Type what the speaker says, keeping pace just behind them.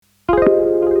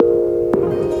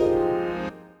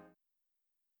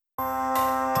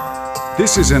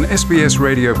This is an SBS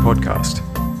radio podcast.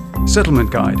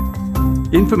 Settlement Guide.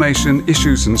 Information,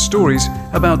 issues and stories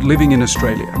about living in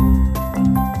Australia.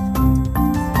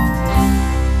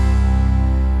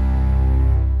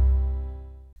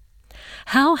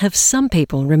 How have some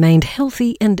people remained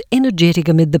healthy and energetic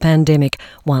amid the pandemic,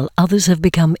 while others have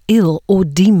become ill or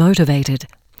demotivated?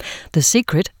 The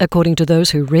secret, according to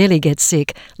those who rarely get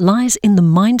sick, lies in the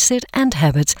mindset and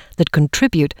habits that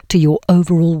contribute to your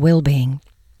overall well-being.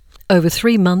 Over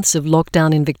 3 months of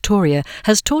lockdown in Victoria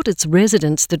has taught its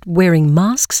residents that wearing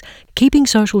masks, keeping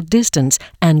social distance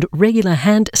and regular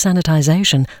hand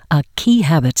sanitisation are key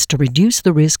habits to reduce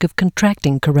the risk of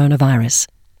contracting coronavirus.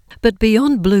 But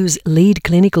Beyond Blue's lead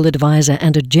clinical advisor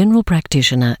and a general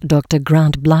practitioner, Dr.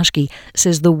 Grant Blaschke,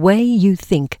 says the way you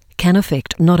think can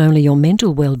affect not only your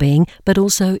mental well-being, but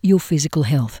also your physical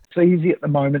health. It's easy at the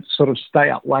moment to sort of stay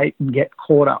up late and get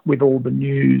caught up with all the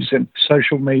news and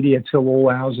social media till all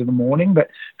hours of the morning, but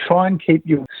try and keep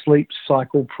your sleep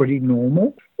cycle pretty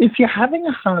normal. If you're having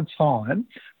a hard time,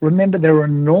 remember there are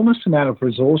an enormous amount of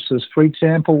resources. For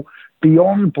example,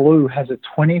 Beyond Blue has a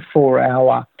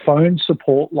 24-hour phone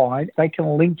support line. They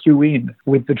can link you in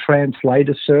with the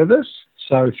translator service.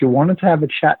 So if you wanted to have a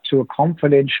chat to a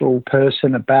confidential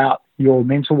person about your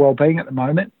mental well-being at the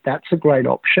moment, that's a great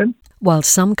option. While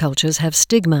some cultures have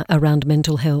stigma around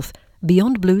mental health,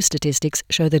 Beyond Blue statistics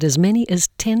show that as many as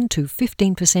 10 to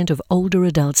 15% of older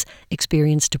adults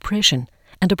experience depression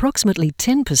and approximately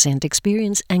 10%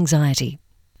 experience anxiety.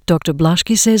 Dr.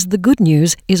 Blaschke says the good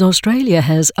news is Australia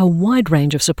has a wide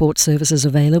range of support services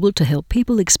available to help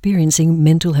people experiencing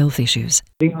mental health issues.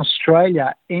 In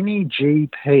Australia, any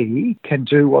GP can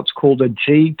do what's called a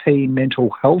GP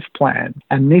mental health plan,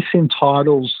 and this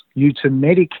entitles you to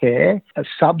Medicare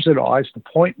subsidised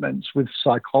appointments with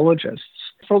psychologists.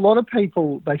 For a lot of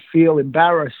people, they feel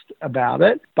embarrassed about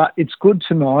it, but it's good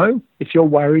to know if you're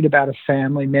worried about a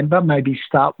family member, maybe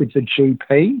start with the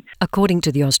GP. According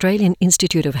to the Australian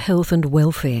Institute of Health and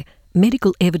Welfare,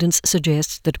 medical evidence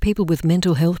suggests that people with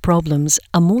mental health problems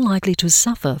are more likely to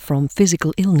suffer from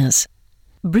physical illness.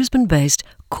 Brisbane-based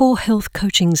Core Health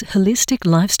Coaching's holistic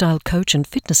lifestyle coach and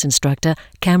fitness instructor,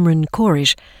 Cameron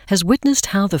Corish, has witnessed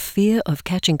how the fear of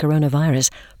catching coronavirus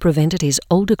prevented his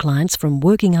older clients from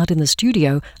working out in the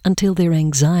studio until their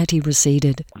anxiety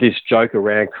receded. This joke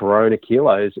around corona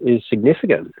kilos is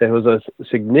significant. There was a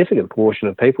significant portion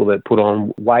of people that put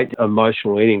on weight,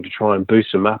 emotional eating to try and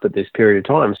boost them up at this period of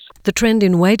time. The trend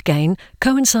in weight gain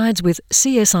coincides with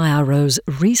CSIRO's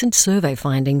recent survey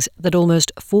findings that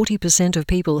almost 40% of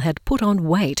people had put on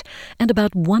weight, and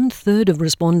about 1/3 of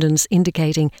respondents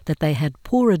indicating that they had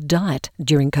poorer diet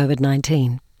during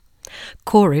COVID-19.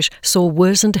 Corish saw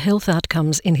worsened health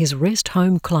outcomes in his rest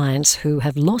home clients who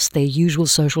have lost their usual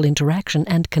social interaction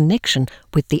and connection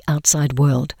with the outside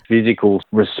world. Physical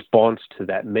response to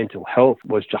that mental health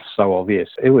was just so obvious.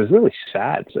 It was really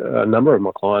sad. A number of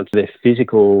my clients, their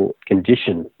physical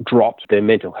condition dropped, their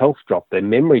mental health dropped, their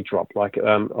memory dropped.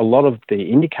 A lot of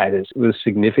the indicators was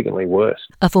significantly worse.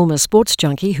 A former sports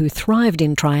junkie who thrived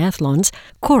in triathlons,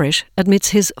 Corish admits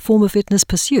his former fitness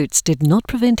pursuits did not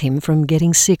prevent him from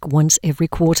getting sick once every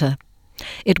quarter.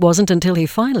 It wasn't until he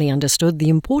finally understood the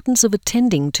importance of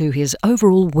attending to his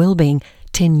overall well-being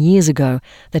 10 years ago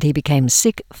that he became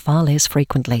sick far less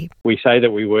frequently. We say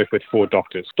that we work with 4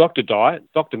 doctors: Dr. Diet,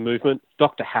 Dr. Movement,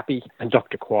 Dr. Happy and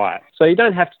Dr. Quiet. So you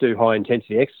don't have to do high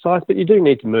intensity exercise, but you do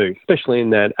need to move, especially in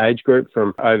that age group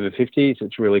from over 50s.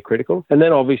 It's really critical. And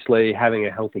then obviously having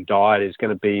a healthy diet is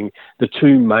going to be the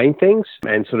 2 main things,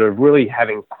 and sort of really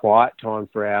having quiet time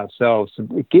for ourselves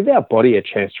to give our body a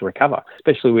chance to recover,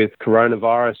 especially with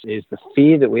coronavirus, is the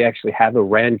fear that we actually have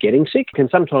around getting sick can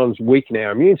sometimes weaken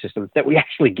our immune system, that we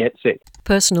actually get sick.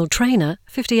 Personal trainer,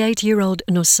 58-year-old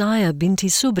Nosaya Binti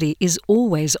Subri, is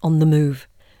always on the move.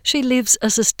 She lives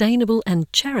a sustainable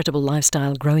and charitable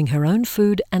lifestyle, growing her own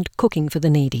food and cooking for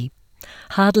the needy.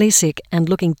 Hardly sick and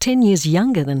looking 10 years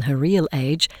younger than her real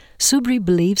age, Subri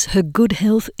believes her good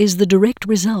health is the direct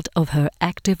result of her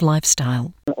active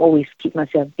lifestyle. I always keep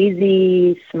myself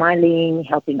busy, smiling,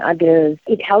 helping others,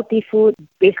 eat healthy food.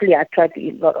 Basically, I try to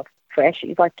eat a lot of fresh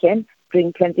if I can,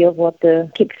 drink plenty of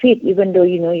water, keep fit, even though,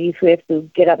 if you have to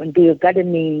get up and do your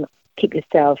gardening, keep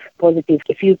yourself positive.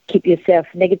 If you keep yourself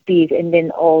negative and then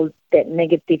all that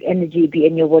negative energy be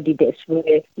in your body, that's where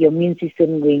your immune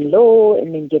system going low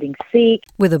and then getting sick.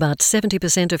 With about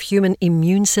 70% of human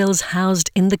immune cells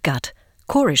housed in the gut,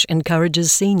 Corish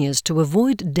encourages seniors to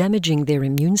avoid damaging their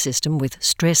immune system with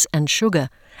stress and sugar,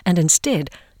 and instead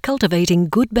cultivating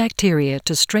good bacteria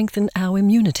to strengthen our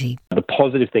immunity. The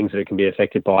positive things that it can be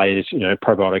affected by is,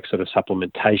 probiotic sort of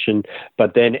supplementation,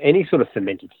 but then any sort of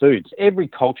fermented foods. Every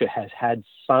culture has had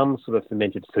some sort of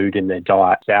fermented food in their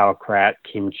diet. Sauerkraut,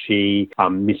 kimchi,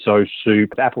 miso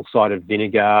soup, apple cider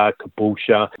vinegar,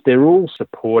 kombucha. They all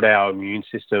support our immune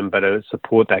system, but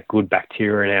support that good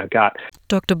bacteria in our gut.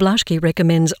 Dr. Blaschke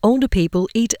recommends older people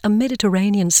eat a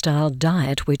Mediterranean-style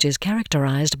diet which is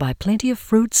characterised by plenty of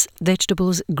fruits,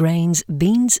 vegetables, grains,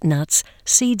 beans, nuts,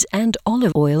 seeds and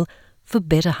olive oil for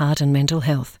better heart and mental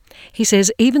health. He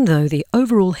says even though the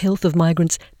overall health of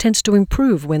migrants tends to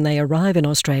improve when they arrive in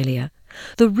Australia,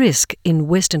 the risk in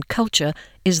Western culture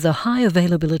is the high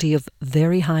availability of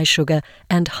very high sugar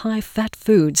and high fat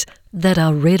foods that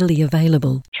are readily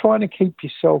available. Trying to keep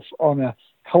yourself on a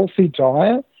healthy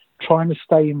diet, trying to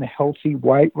stay in the healthy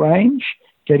weight range,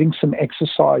 getting some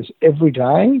exercise every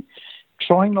day,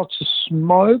 trying not to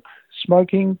smoke.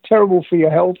 Smoking, terrible for your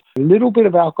health. A little bit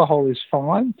of alcohol is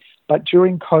fine, but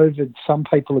during COVID, some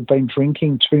people have been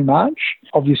drinking too much.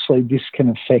 Obviously, this can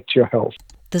affect your health.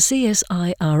 The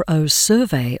CSIRO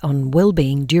survey on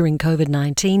well-being during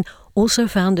COVID-19 also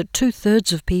found that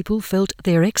 2/3 of people felt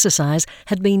their exercise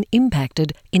had been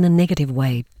impacted in a negative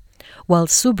way. While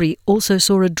Subri also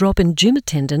saw a drop in gym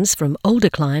attendance from older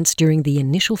clients during the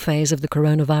initial phase of the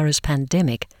coronavirus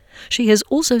pandemic, she has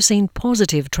also seen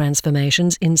positive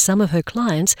transformations in some of her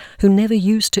clients who never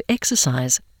used to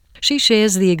exercise. She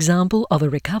shares the example of a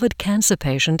recovered cancer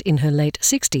patient in her late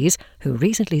 60s who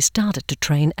recently started to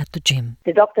train at the gym.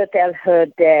 The doctor tells her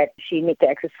that she needs to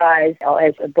exercise or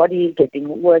else her body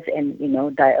getting worse and,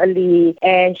 die early.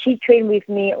 And she trained with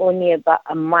me only about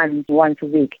a month, once a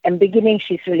week. And beginning,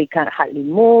 she's really can't hardly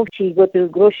move. She go to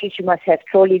grocery, she must have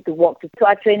trolley to walk to. So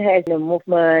I train her as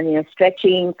movement,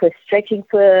 stretching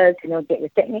first, get the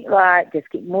technique right, just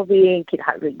keep moving, keep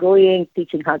heart rate going,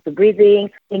 teaching how to breathing.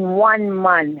 In 1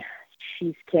 month,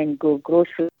 she can go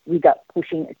grocery without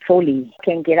pushing a trolley,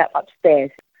 can get up upstairs.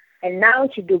 And now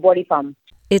she do body pump.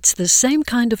 It's the same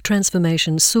kind of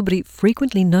transformation Subri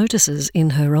frequently notices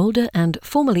in her older and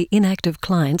formerly inactive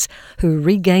clients who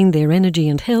regain their energy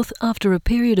and health after a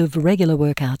period of regular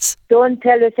workouts. Don't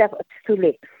tell yourself it's too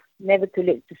late. Never too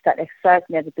late to start exercise,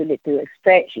 never too late to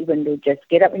stretch, even though just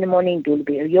get up in the morning, do a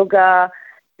bit of yoga,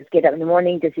 just get up in the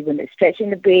morning, just even stretch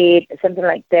in the bed, something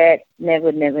like that.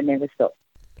 Never stop.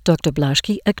 Dr.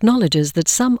 Blaschke acknowledges that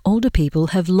some older people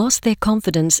have lost their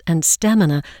confidence and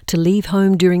stamina to leave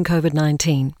home during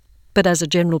COVID-19. But as a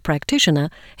general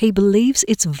practitioner, he believes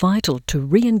it's vital to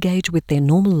re-engage with their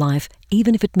normal life,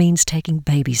 even if it means taking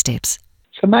baby steps.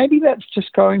 So maybe that's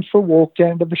just going for a walk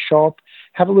down to the shop,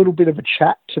 have a little bit of a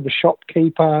chat to the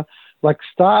shopkeeper,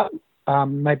 start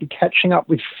maybe catching up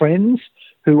with friends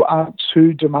who aren't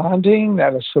too demanding,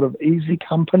 that are sort of easy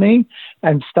company,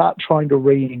 and start trying to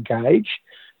re-engage.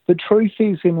 The truth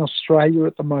is, in Australia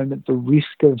at the moment, the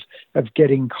risk of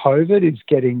getting COVID is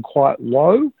getting quite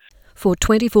low. For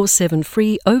 24/7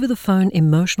 free over-the-phone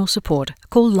emotional support,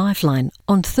 call Lifeline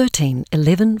on 13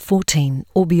 11 14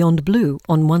 or Beyond Blue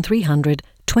on 1300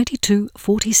 22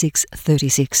 46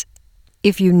 36.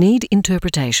 If you need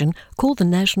interpretation, call the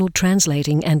National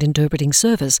Translating and Interpreting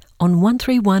Service on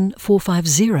 131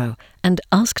 450 and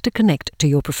ask to connect to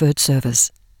your preferred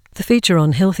service. The feature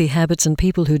on healthy habits and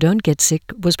people who don't get sick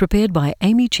was prepared by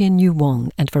Amy Chen Yu Wong,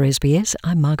 and for SBS,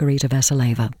 I'm Margarita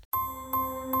Vasileva.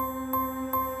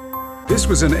 This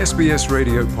was an SBS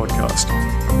radio podcast.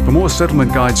 For more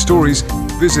Settlement Guide stories,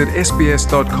 visit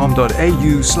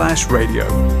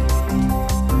sbs.com.au/radio.